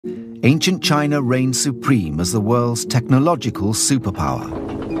ancient China reigned supreme as the world's technological superpower.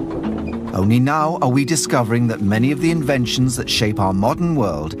 Only now are we discovering that many of the inventions that shape our modern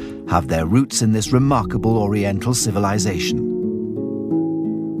world have their roots in this remarkable Oriental civilization.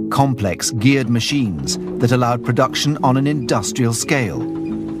 Complex geared machines that allowed production on an industrial scale.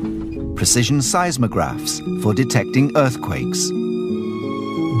 Precision seismographs for detecting earthquakes.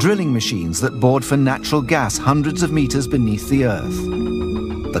 Drilling machines that bored for natural gas hundreds of meters beneath the Earth.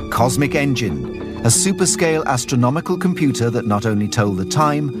 The cosmic engine, a superscale astronomical computer that not only told the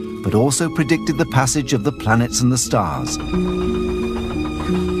time, but also predicted the passage of the planets and the stars.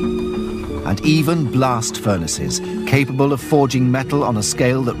 And even blast furnaces, capable of forging metal on a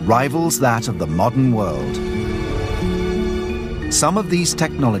scale that rivals that of the modern world. Some of these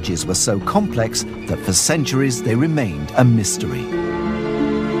technologies were so complex that for centuries they remained a mystery.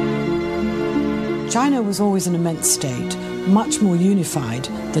 China was always an immense state, much more unified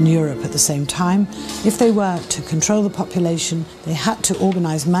than Europe at the same time. If they were to control the population, they had to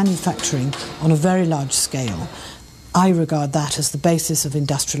organize manufacturing on a very large scale. I regard that as the basis of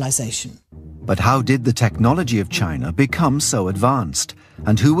industrialization. But how did the technology of China become so advanced?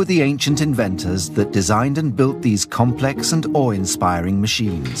 And who were the ancient inventors that designed and built these complex and awe-inspiring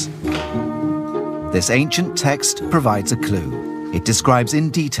machines? This ancient text provides a clue. It describes in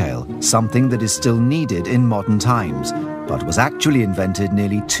detail something that is still needed in modern times, but was actually invented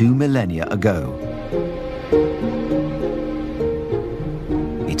nearly 2 millennia ago.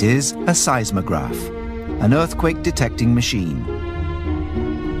 It is a seismograph, an earthquake-detecting machine.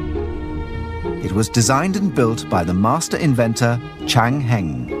 It was designed and built by the master inventor Chang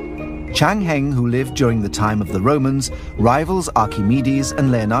Heng. Chang Heng, who lived during the time of the Romans, rivals Archimedes and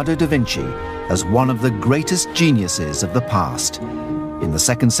Leonardo da Vinci as one of the greatest geniuses of the past. In the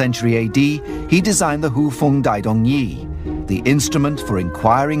 2nd century AD, he designed the Hufeng Daidongyi, the instrument for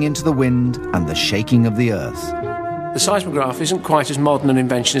inquiring into the wind and the shaking of the earth. The seismograph isn't quite as modern an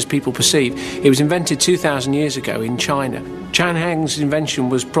invention as people perceive. It was invented 2,000 years ago in China. Chang Heng's invention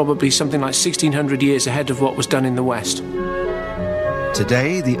was probably something like 1,600 years ahead of what was done in the West.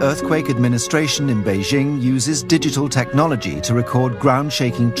 Today, the Earthquake Administration in Beijing uses digital technology to record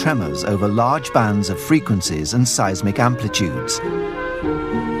ground-shaking tremors over large bands of frequencies and seismic amplitudes.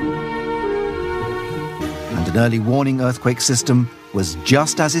 And an early warning earthquake system was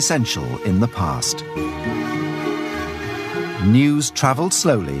just as essential in the past. News traveled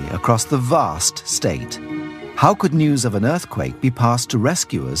slowly across the vast state. How could news of an earthquake be passed to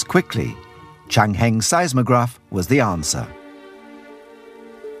rescuers quickly? Chang Heng's seismograph was the answer.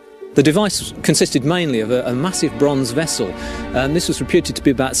 The device consisted mainly of a massive bronze vessel, and this was reputed to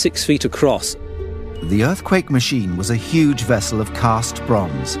be about 6 feet across. The earthquake machine was a huge vessel of cast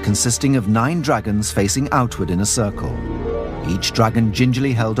bronze, consisting of 9 dragons facing outward in a circle. Each dragon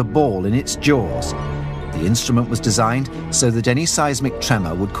gingerly held a ball in its jaws. The instrument was designed so that any seismic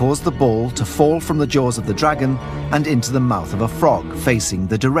tremor would cause the ball to fall from the jaws of the dragon and into the mouth of a frog facing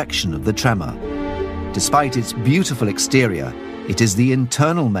the direction of the tremor. Despite its beautiful exterior, it is the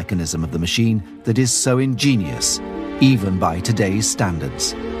internal mechanism of the machine that is so ingenious, even by today's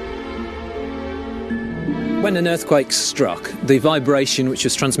standards. When an earthquake struck, the vibration which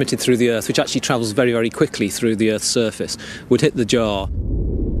was transmitted through the earth, which actually travels very, very quickly through the earth's surface, would hit the jar.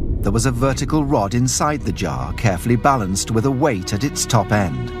 There was a vertical rod inside the jar, carefully balanced with a weight at its top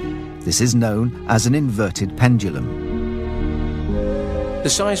end. This is known as an inverted pendulum. The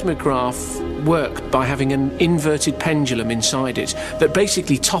seismograph worked by having an inverted pendulum inside it that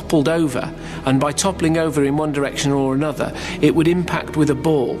basically toppled over, and by toppling over in one direction or another, it would impact with a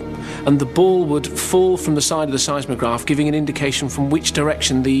ball, and the ball would fall from the side of the seismograph, giving an indication from which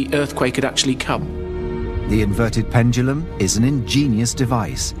direction the earthquake had actually come. The inverted pendulum is an ingenious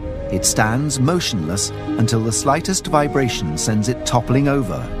device. It stands motionless until the slightest vibration sends it toppling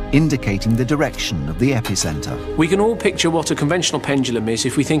over, indicating the direction of the epicenter. We can all picture what a conventional pendulum is.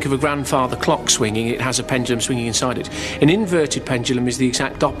 If we think of a grandfather clock swinging, it has a pendulum swinging inside it. An inverted pendulum is the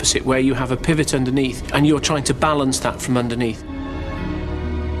exact opposite, where you have a pivot underneath and you're trying to balance that from underneath.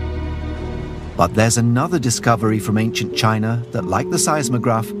 But there's another discovery from ancient China that, like the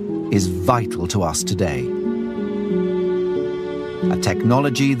seismograph, is vital to us today. A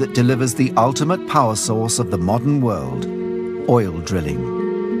technology that delivers the ultimate power source of the modern world, oil drilling.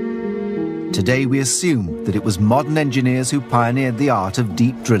 Today we assume that it was modern engineers who pioneered the art of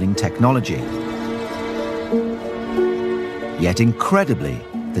deep drilling technology. Yet incredibly,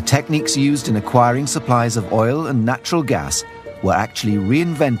 the techniques used in acquiring supplies of oil and natural gas were actually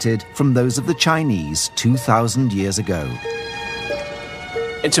reinvented from those of the Chinese 2,000 years ago.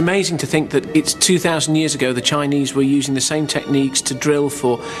 It's amazing to think that it's 2,000 years ago the Chinese were using the same techniques to drill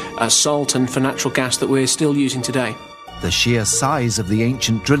for salt and for natural gas that we're still using today. The sheer size of the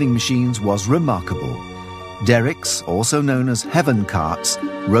ancient drilling machines was remarkable. Derricks, also known as heaven carts,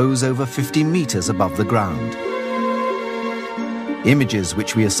 rose over 50 meters above the ground. Images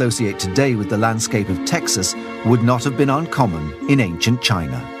which we associate today with the landscape of Texas would not have been uncommon in ancient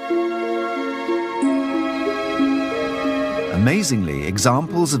China. Amazingly,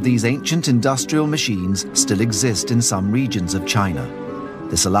 examples of these ancient industrial machines still exist in some regions of China.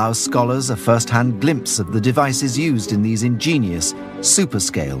 This allows scholars a first-hand glimpse of the devices used in these ingenious,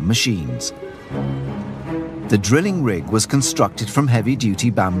 super-scale machines. The drilling rig was constructed from heavy-duty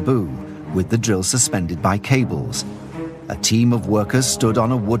bamboo, with the drill suspended by cables. A team of workers stood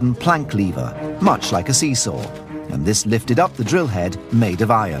on a wooden plank lever, much like a seesaw, and this lifted up the drill head made of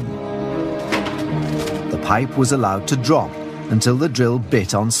iron. The pipe was allowed to drop until the drill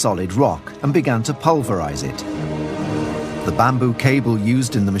bit on solid rock and began to pulverize it. The bamboo cable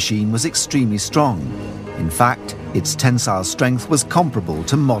used in the machine was extremely strong. In fact, its tensile strength was comparable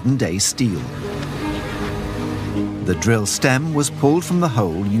to modern-day steel. The drill stem was pulled from the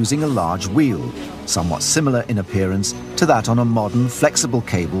hole using a large wheel, somewhat similar in appearance to that on a modern flexible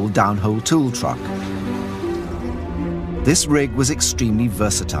cable downhole tool truck. This rig was extremely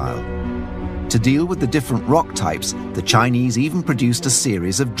versatile. To deal with the different rock types, the Chinese even produced a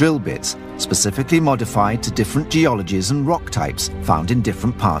series of drill bits, specifically modified to different geologies and rock types found in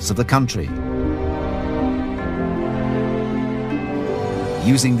different parts of the country.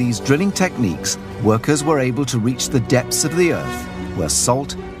 Using these drilling techniques, workers were able to reach the depths of the earth, where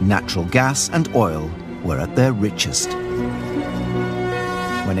salt, natural gas and oil were at their richest.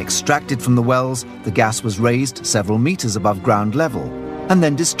 When extracted from the wells, the gas was raised several meters above ground level and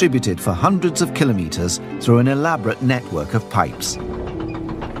then distributed for hundreds of kilometers through an elaborate network of pipes.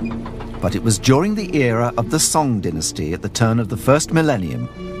 But it was during the era of the Song dynasty at the turn of the first millennium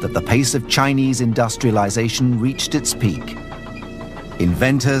that the pace of Chinese industrialization reached its peak.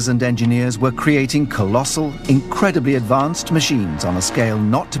 Inventors and engineers were creating colossal, incredibly advanced machines on a scale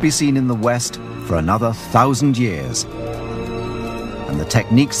not to be seen in the West for another 1,000 years. And the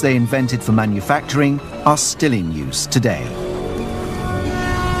techniques they invented for manufacturing are still in use today.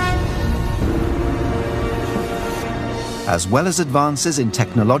 As well as advances in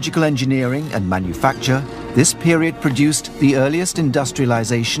technological engineering and manufacture, this period produced the earliest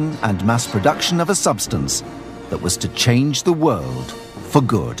industrialization and mass production of a substance that was to change the world for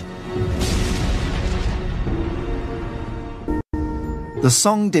good. The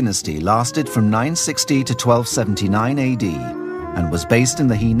Song dynasty lasted from 960 to 1279 AD and was based in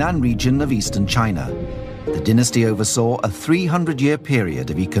the Henan region of eastern China. The dynasty oversaw a 300-year period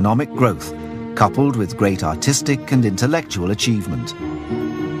of economic growth, coupled with great artistic and intellectual achievement.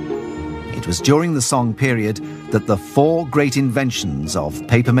 It was during the Song period that the four great inventions of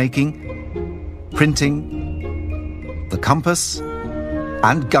papermaking, printing, the compass,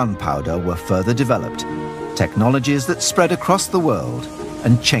 and gunpowder were further developed, technologies that spread across the world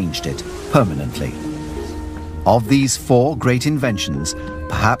and changed it permanently. Of these four great inventions,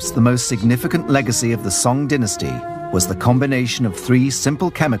 perhaps the most significant legacy of the Song dynasty was the combination of three simple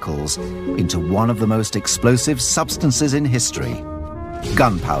chemicals into one of the most explosive substances in history: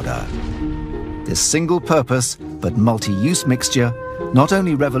 gunpowder. This single-purpose but multi-use mixture not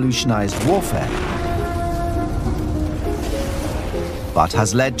only revolutionized warfare, but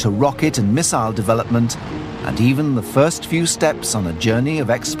has led to rocket and missile development and even the first few steps on a journey of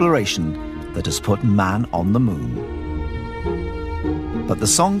exploration that has put man on the moon. But the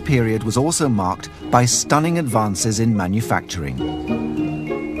Song period was also marked by stunning advances in manufacturing.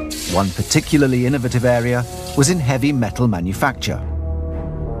 One particularly innovative area was in heavy metal manufacture.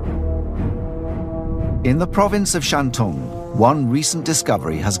 In the province of Shantung, one recent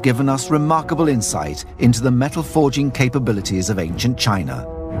discovery has given us remarkable insight into the metal forging capabilities of ancient China.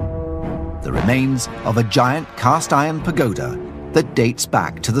 The remains of a giant cast iron pagoda that dates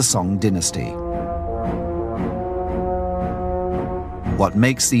back to the Song dynasty. What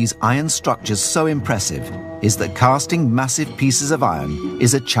makes these iron structures so impressive is that casting massive pieces of iron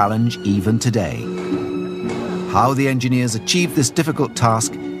is a challenge even today. How the engineers achieved this difficult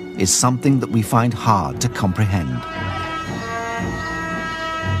task is something that we find hard to comprehend.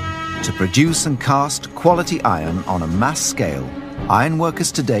 To produce and cast quality iron on a mass scale,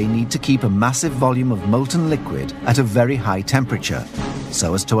 ironworkers today need to keep a massive volume of molten liquid at a very high temperature,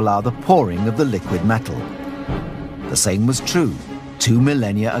 so as to allow the pouring of the liquid metal. The same was true 2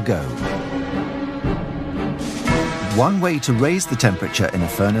 millennia ago. One way to raise the temperature in a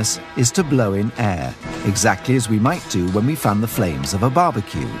furnace is to blow in air, exactly as we might do when we fan the flames of a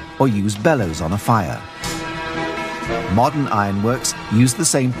barbecue or use bellows on a fire. Modern ironworks use the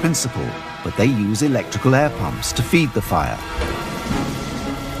same principle, but they use electrical air pumps to feed the fire.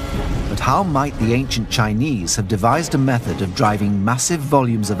 But how might the ancient Chinese have devised a method of driving massive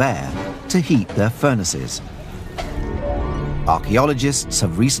volumes of air to heat their furnaces? Archaeologists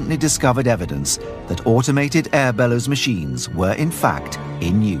have recently discovered evidence that automated air bellows machines were in fact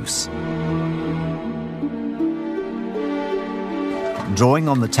in use. Drawing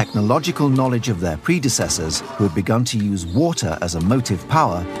on the technological knowledge of their predecessors who had begun to use water as a motive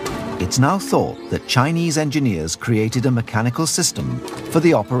power, it's now thought that Chinese engineers created a mechanical system for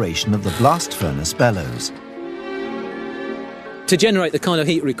the operation of the blast furnace bellows. To generate the kind of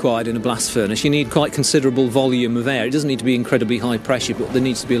heat required in a blast furnace, you need quite considerable volume of air. It doesn't need to be incredibly high pressure, but there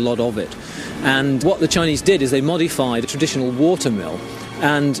needs to be a lot of it. And what the Chinese did is they modified a traditional water mill,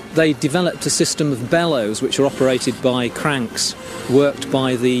 and they developed a system of bellows which are operated by cranks worked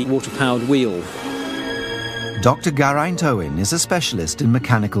by the water-powered wheel. Dr. Geraint Owen is a specialist in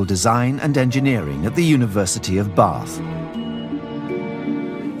mechanical design and engineering at the University of Bath.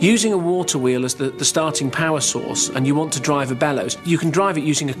 Using a water wheel as the starting power source, and you want to drive a bellows, you can drive it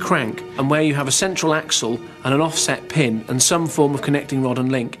using a crank, and where you have a central axle and an offset pin and some form of connecting rod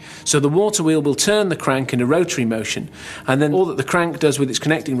and link. So the water wheel will turn the crank in a rotary motion, and then all that the crank does with its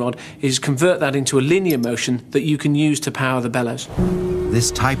connecting rod is convert that into a linear motion that you can use to power the bellows. This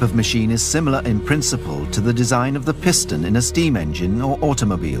type of machine is similar in principle to the design of the piston in a steam engine or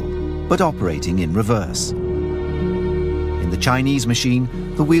automobile, but operating in reverse. In the Chinese machine,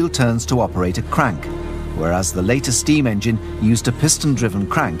 the wheel turns to operate a crank, whereas the later steam engine used a piston-driven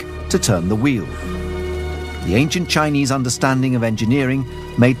crank to turn the wheel. The ancient Chinese understanding of engineering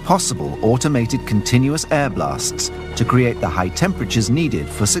made possible automated continuous air blasts to create the high temperatures needed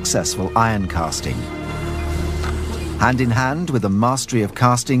for successful iron casting. Hand in hand with the mastery of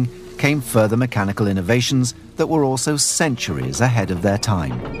casting came further mechanical innovations that were also centuries ahead of their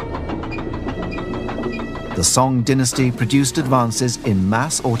time. The Song dynasty produced advances in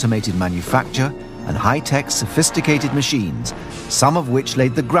mass automated manufacture and high-tech sophisticated machines, some of which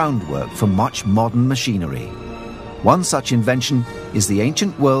laid the groundwork for much modern machinery. One such invention is the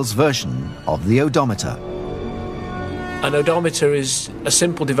ancient world's version of the odometer. An odometer is a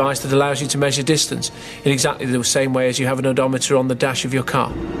simple device that allows you to measure distance in exactly the same way as you have an odometer on the dash of your car.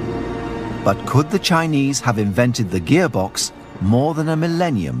 But could the Chinese have invented the gearbox more than a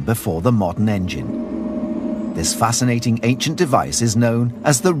millennium before the modern engine? This fascinating ancient device is known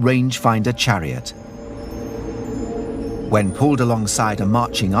as the rangefinder chariot. When pulled alongside a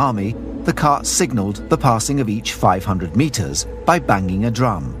marching army, the cart signalled the passing of each 500 meters by banging a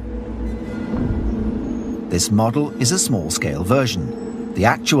drum. This model is a small-scale version. The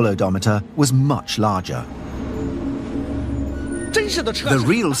actual odometer was much larger. The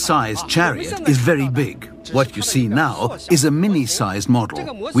real-sized chariot is very big. What you see now is a mini-sized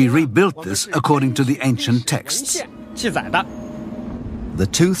model. We rebuilt this according to the ancient texts. The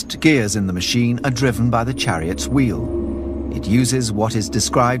toothed gears in the machine are driven by the chariot's wheel. It uses what is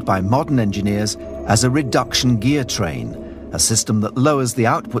described by modern engineers as a reduction gear train, a system that lowers the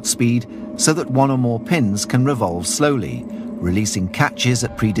output speed so that one or more pins can revolve slowly, releasing catches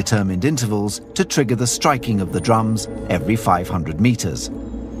at predetermined intervals to trigger the striking of the drums every 500 meters.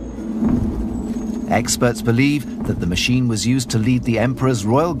 Experts believe that the machine was used to lead the emperor's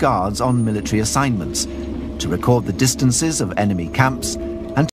royal guards on military assignments, to record the distances of enemy camps,